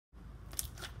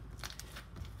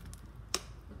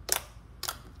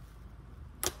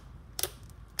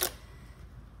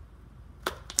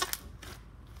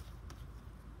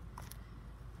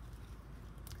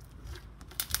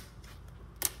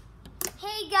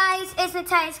guys, it's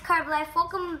Natalia's Carb Life.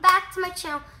 Welcome back to my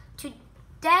channel.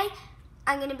 Today,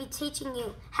 I'm going to be teaching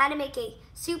you how to make a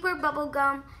super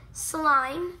bubblegum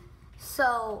slime.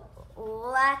 So,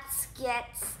 let's get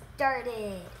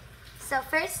started. So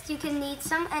first, you can need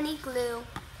any glue.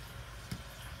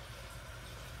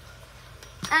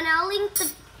 And I'll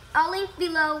link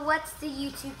below what's the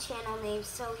YouTube channel name.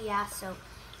 So yeah, so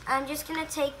I'm just going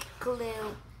to take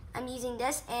glue. I'm using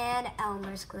this and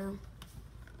Elmer's glue.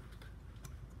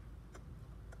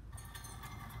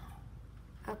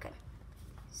 Okay,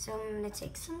 so I'm gonna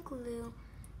take some glue,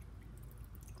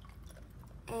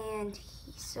 and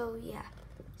so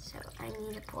I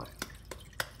need to pour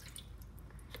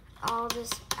all this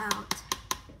out.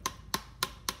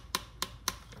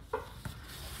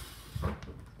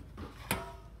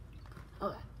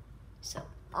 Okay, so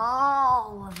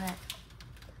all of it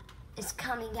is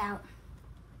coming out.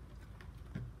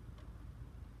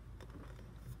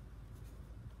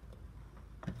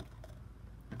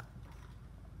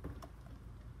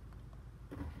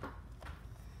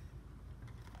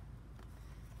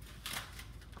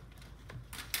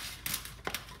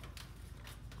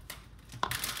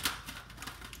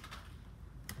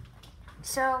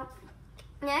 So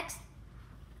next,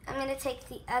 I'm going to take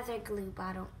the other glue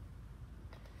bottle.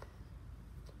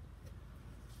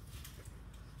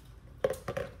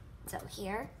 So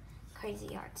here,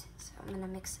 crazy hearts. So I'm going to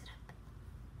mix it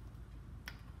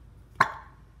up.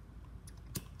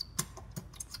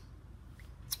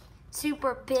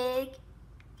 Super big.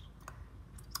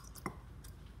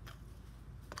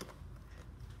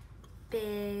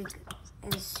 Big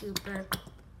and super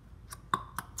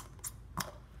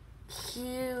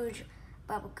huge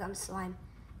bubblegum slime.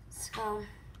 So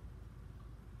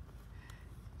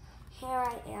here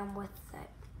I am with it.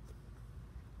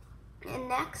 And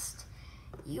next,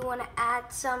 you want to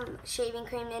add some shaving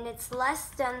cream, and it's less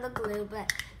than the glue,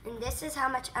 and this is how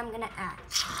much I'm going to add.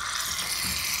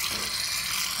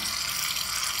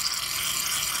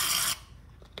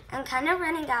 I'm kind of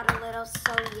running out a little,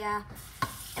 so yeah.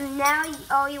 And now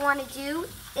all you want to do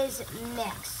is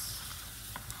mix.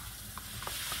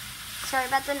 Sorry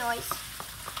about the noise.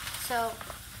 So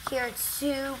here it's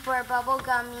super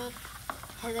bubblegummy.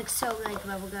 It looks so like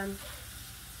bubblegum.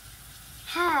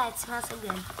 Ah, it smells so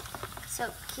good.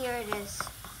 So here it is.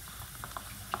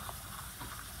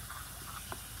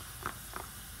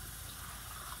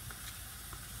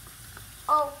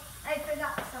 Oh, I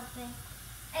forgot something.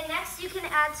 And next you can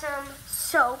add some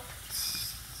soap.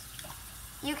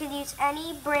 You can use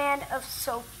any brand of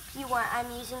soap you want.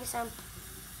 I'm using some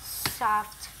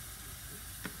soft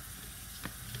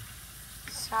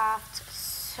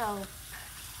soap.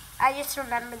 I just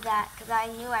remembered that because I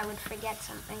knew I would forget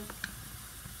something.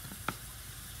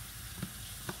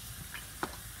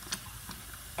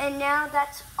 And now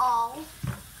that's all.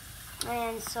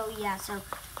 And so yeah, so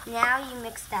now you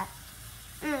mix that.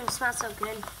 It smells so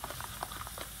good.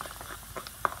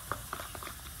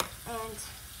 And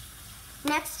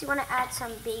next you want to add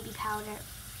some baby powder.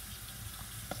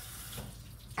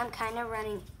 I'm kind of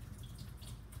running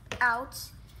out.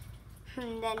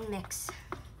 And then mix.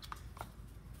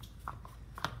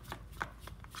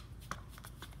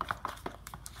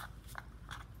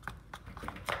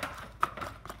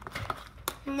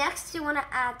 Next, you want to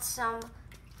add some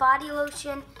body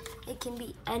lotion. It can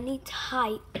be any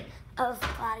type of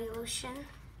body lotion.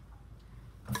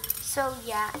 So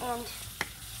yeah, and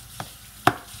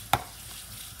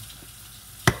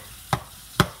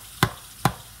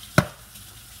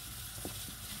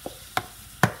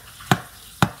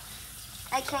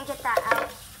I can't get that out.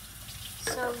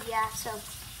 So yeah, so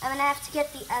I'm gonna have to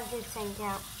get the other thing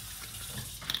out.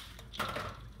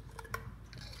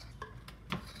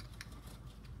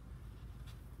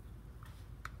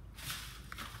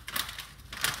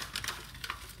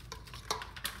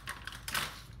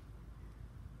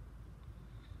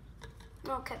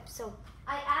 Okay, so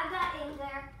I add that in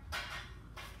there.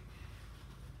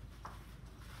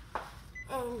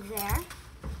 And there.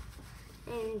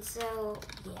 And so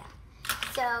yeah.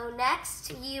 So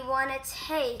next, you want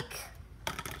to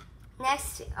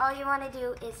all you want to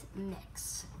do is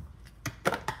mix.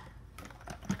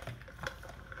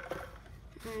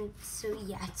 And so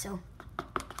yeah, so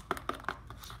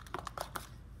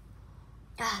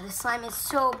the slime is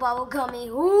so bubblegummy.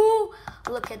 Ooh,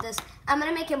 look at this. I'm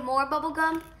gonna make it more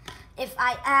bubblegum if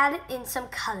I add in some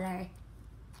color.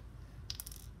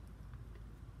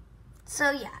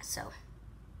 So yeah, so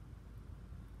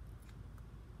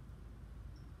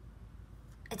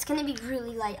it's gonna be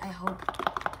really light, I hope.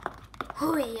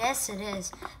 Oh yes, it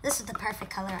is. This is the perfect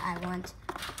color I want.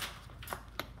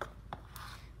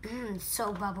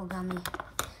 So bubblegummy.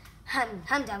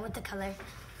 I'm done with the color.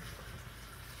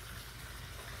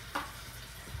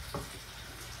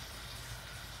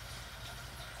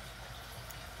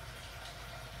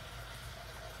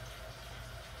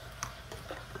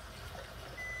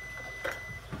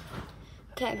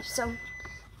 Okay, so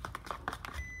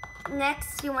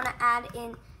next you want to add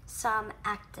in some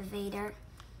activator.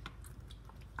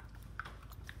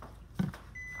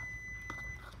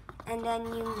 And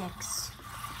then you mix.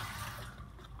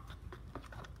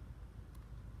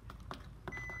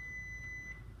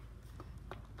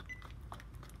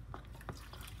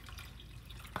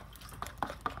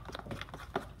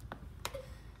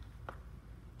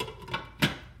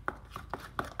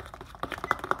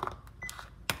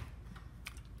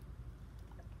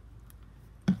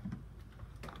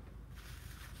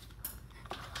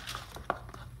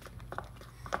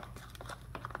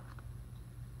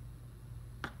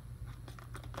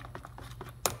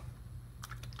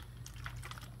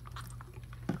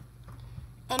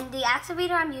 And the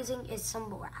activator I'm using is some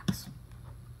borax.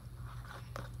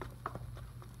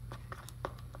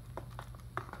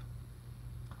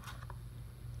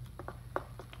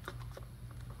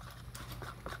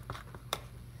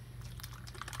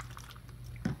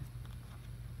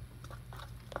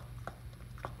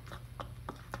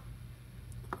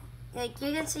 Like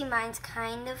you can see, mine's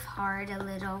kind of hard a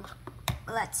little.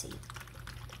 Let's see.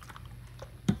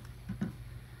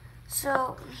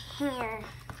 So here.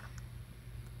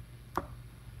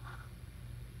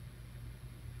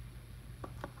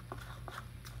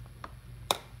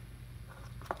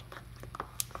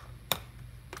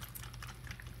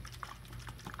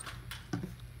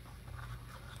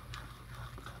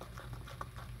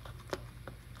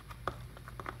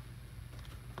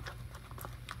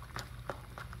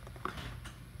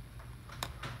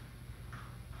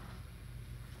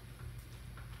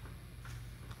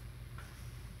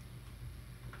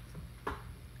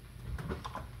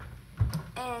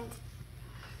 And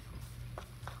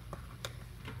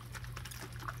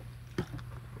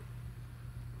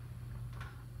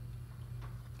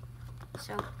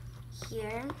so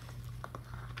here,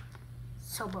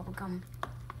 so bubblegum.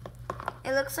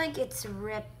 It looks like it's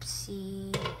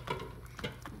ripsy,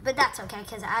 but that's okay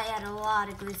because I had a lot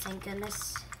of glue, thank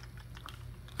goodness.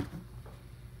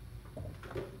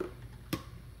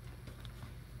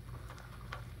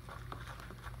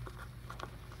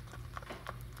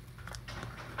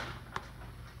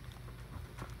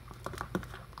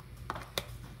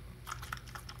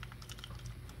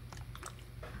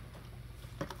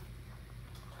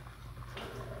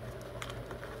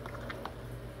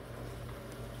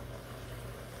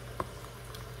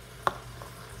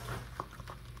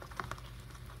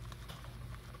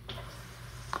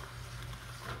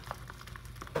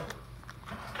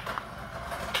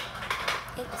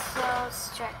 It's so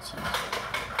stretchy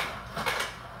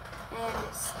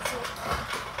and sticky.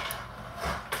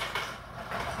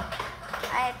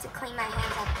 I had to clean my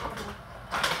hands up.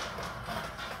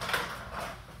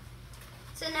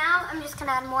 So now I'm just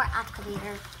gonna add more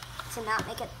activator to not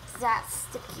make it that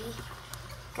sticky.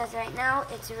 Because right now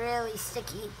it's really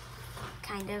sticky,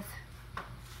 kind of.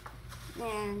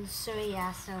 And so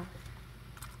yeah, so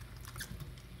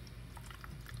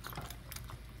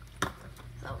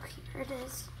here it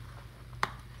is.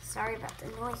 Sorry about the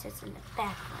noises in the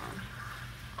background.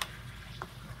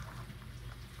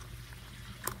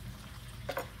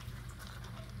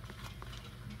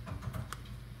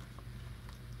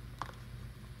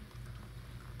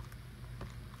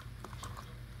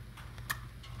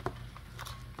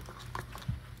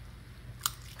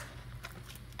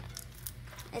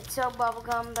 It's so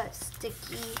bubblegum but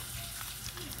sticky.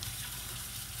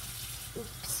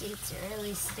 Oopsie, it's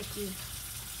really sticky.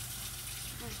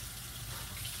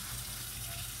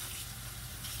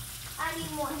 I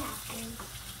need more napkins.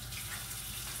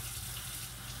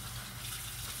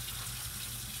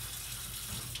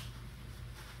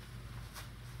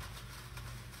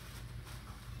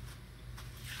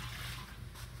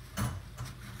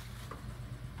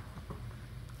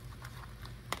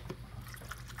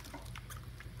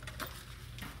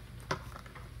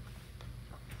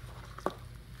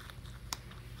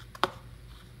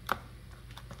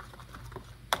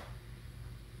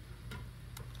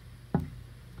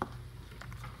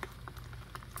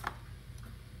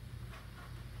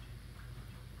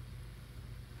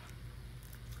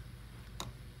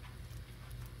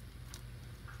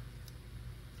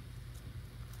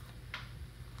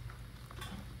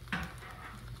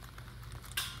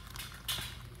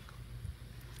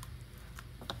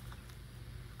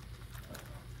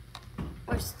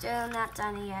 We're still not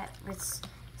done yet. We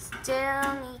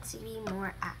still need to be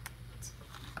more active.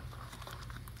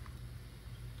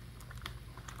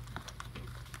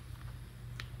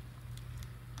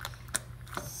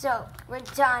 So we're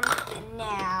done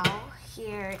now.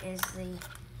 Here is the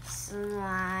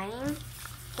slime.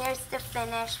 Here's the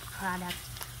finished product.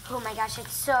 Oh my gosh,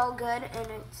 it's so good and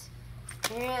it's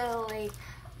really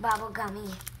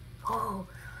bubblegummy. Oh,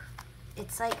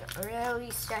 it's like really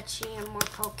stretchy and more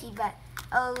pokey, but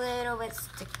a little bit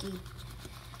sticky.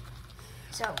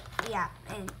 So yeah,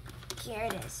 and here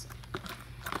it is.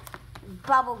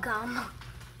 Bubblegum.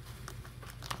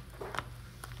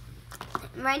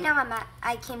 Right now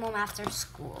I came home after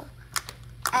school.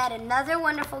 I had another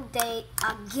wonderful day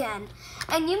again.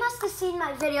 And you must have seen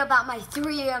my video about my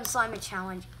 3 a.m. slime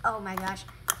challenge. Oh my gosh.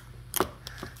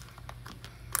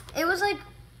 It was like,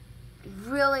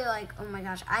 really like, oh my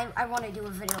gosh, I want to do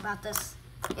a video about this.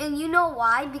 And you know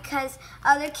why? Because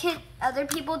other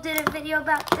people did a video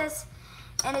about this.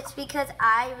 And it's because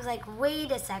I was like,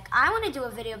 wait a sec, I want to do a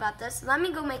video about this. Let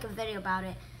me go make a video about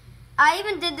it. I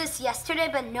even did this yesterday,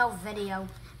 but no video,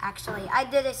 actually. I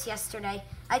did this yesterday.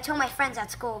 I told my friends at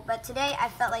school, but today I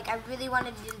felt like I really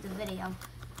wanted to do the video.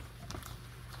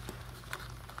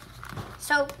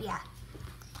 So, yeah.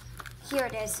 Here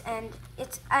it is, and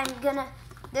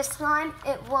this slime,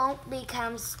 it won't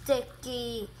become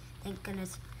sticky. Thank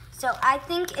goodness. So, I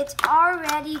think it's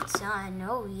already done.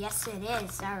 Oh, yes, it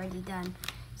is already done.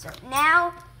 So,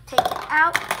 now, take it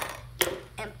out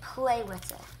and play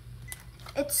with it.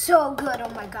 It's so good, oh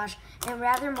my gosh, and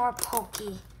rather more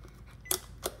pokey.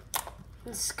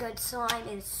 It's good slime,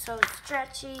 it's so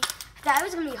stretchy. I thought it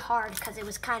was gonna be hard because it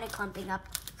was kind of clumping up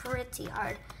pretty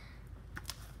hard.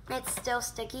 It's still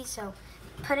sticky, so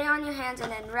put it on your hands and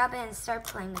then rub it and start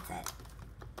playing with it.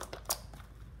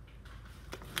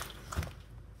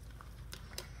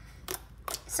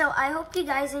 So I hope you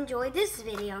guys enjoyed this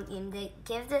video and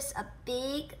give this a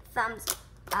big thumbs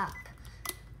up.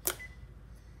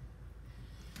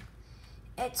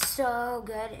 It's so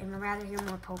good, and I'd rather hear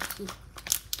more pokey.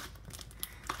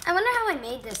 I wonder how I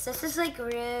made this. This is like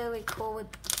really cool with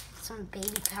some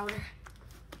baby powder.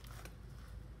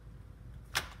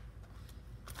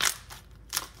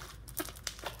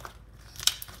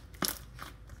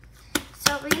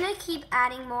 So we're gonna keep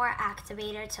adding more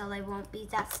activator till they won't be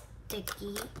that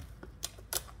sticky.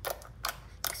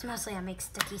 Because mostly I make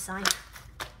sticky slime.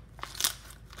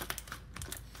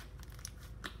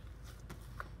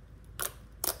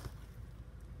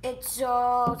 It's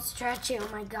so stretchy, oh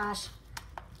my gosh.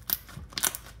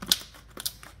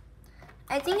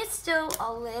 I think it's still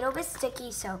a little bit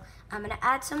sticky, so I'm gonna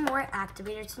add some more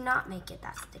activator to not make it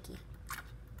that sticky.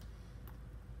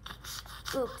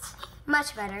 Oops,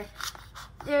 much better.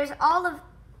 There's all of,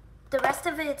 the rest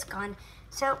of it's gone.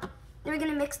 So we're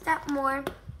gonna mix that more,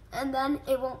 and then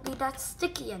it won't be that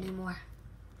sticky anymore.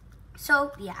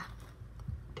 So yeah.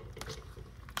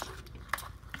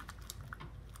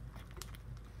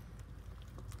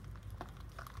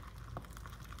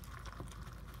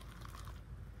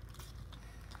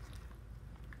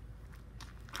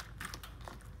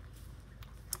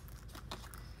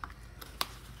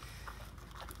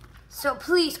 So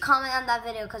please comment on that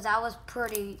video because that was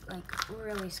pretty, like,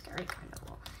 really scary kind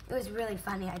of. It was really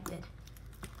funny, I did.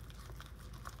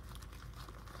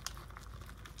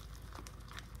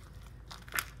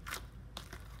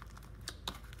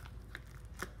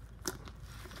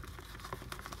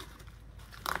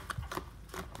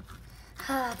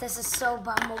 This is so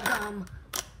bubblegum.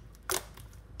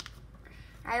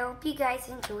 I hope you guys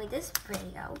enjoyed this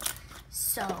video.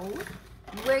 So,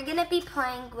 we're gonna be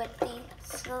playing with the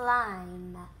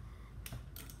slime.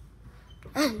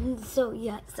 So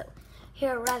yeah, so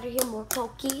here, rather hear more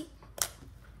pokey.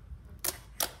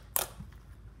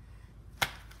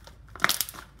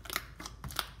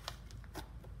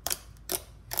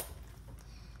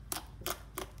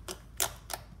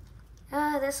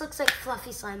 This looks like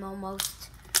fluffy slime almost.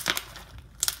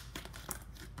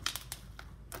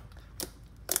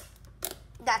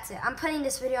 That's it. I'm putting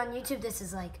this video on YouTube. This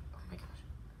is like, oh my gosh.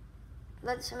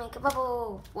 Let's make a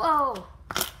bubble. Whoa.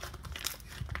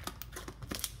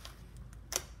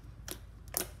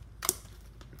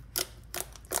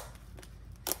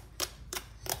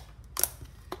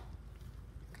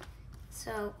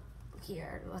 So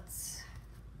here, let's.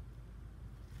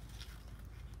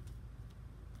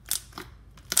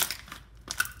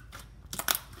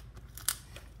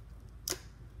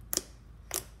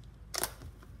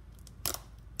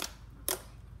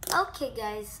 Okay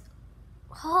guys,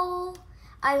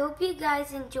 I hope you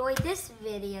guys enjoyed this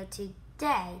video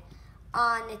today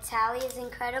on Natalia's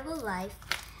Incredible Life,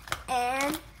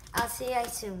 and I'll see you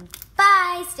guys soon.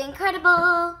 Bye, stay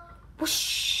incredible.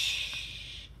 Whoosh.